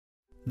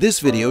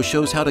This video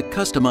shows how to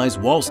customize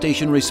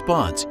Wallstation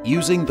response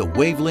using the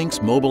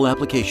WaveLinx mobile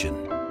application.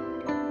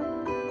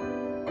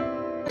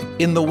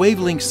 In the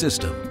WaveLinx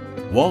system,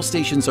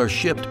 Wallstations are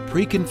shipped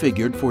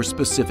pre-configured for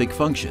specific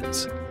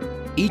functions.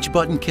 Each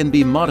button can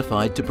be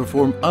modified to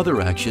perform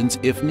other actions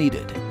if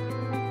needed.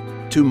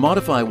 To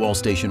modify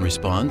Wallstation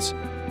response,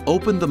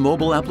 open the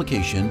mobile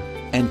application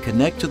and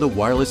connect to the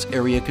wireless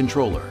area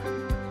controller.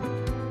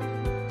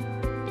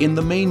 In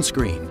the main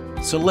screen,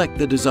 select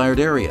the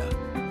desired area.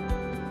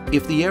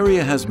 If the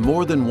area has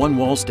more than one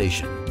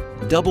Wallstation,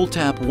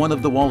 double-tap one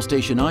of the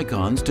Wallstation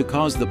icons to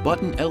cause the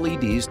button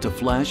LEDs to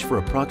flash for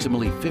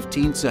approximately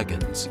 15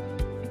 seconds.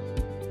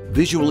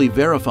 Visually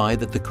verify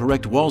that the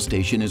correct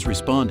Wallstation is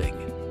responding.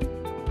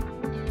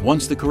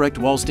 Once the correct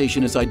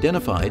Wallstation is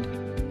identified,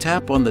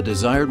 tap on the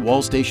desired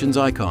Wallstation's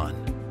icon.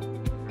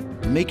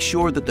 Make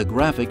sure that the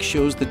graphic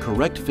shows the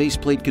correct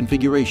faceplate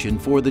configuration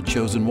for the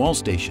chosen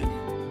Wallstation.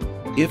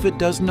 If it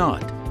does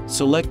not,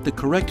 select the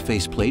correct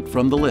faceplate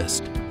from the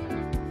list.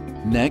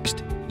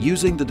 Next,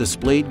 using the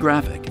displayed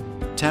graphic,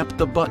 tap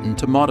the button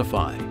to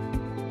modify.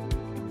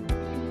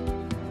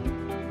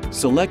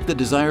 Select the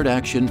desired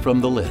action from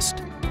the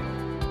list.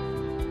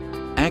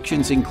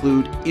 Actions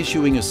include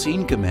issuing a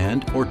scene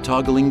command or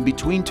toggling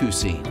between two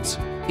scenes,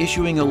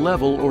 issuing a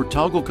level or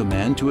toggle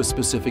command to a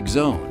specific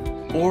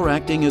zone, or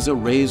acting as a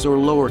raise or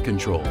lower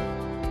control.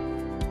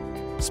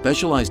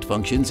 Specialized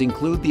functions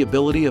include the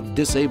ability of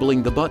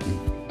disabling the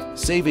button,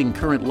 saving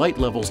current light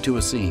levels to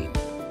a scene,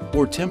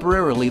 or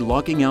temporarily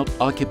locking out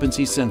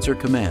occupancy sensor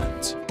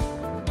commands.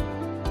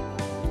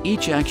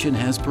 Each action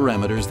has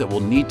parameters that will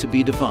need to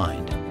be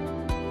defined.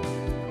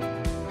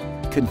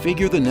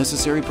 Configure the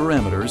necessary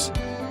parameters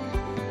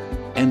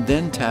and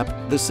then tap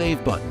the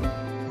Save button.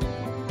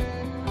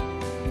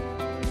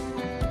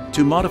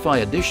 To modify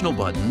additional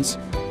buttons,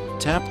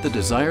 tap the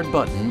desired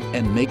button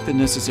and make the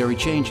necessary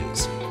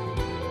changes.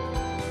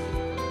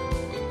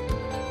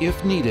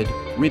 If needed,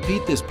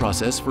 repeat this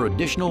process for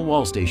additional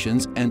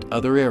Wallstations and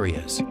other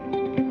areas.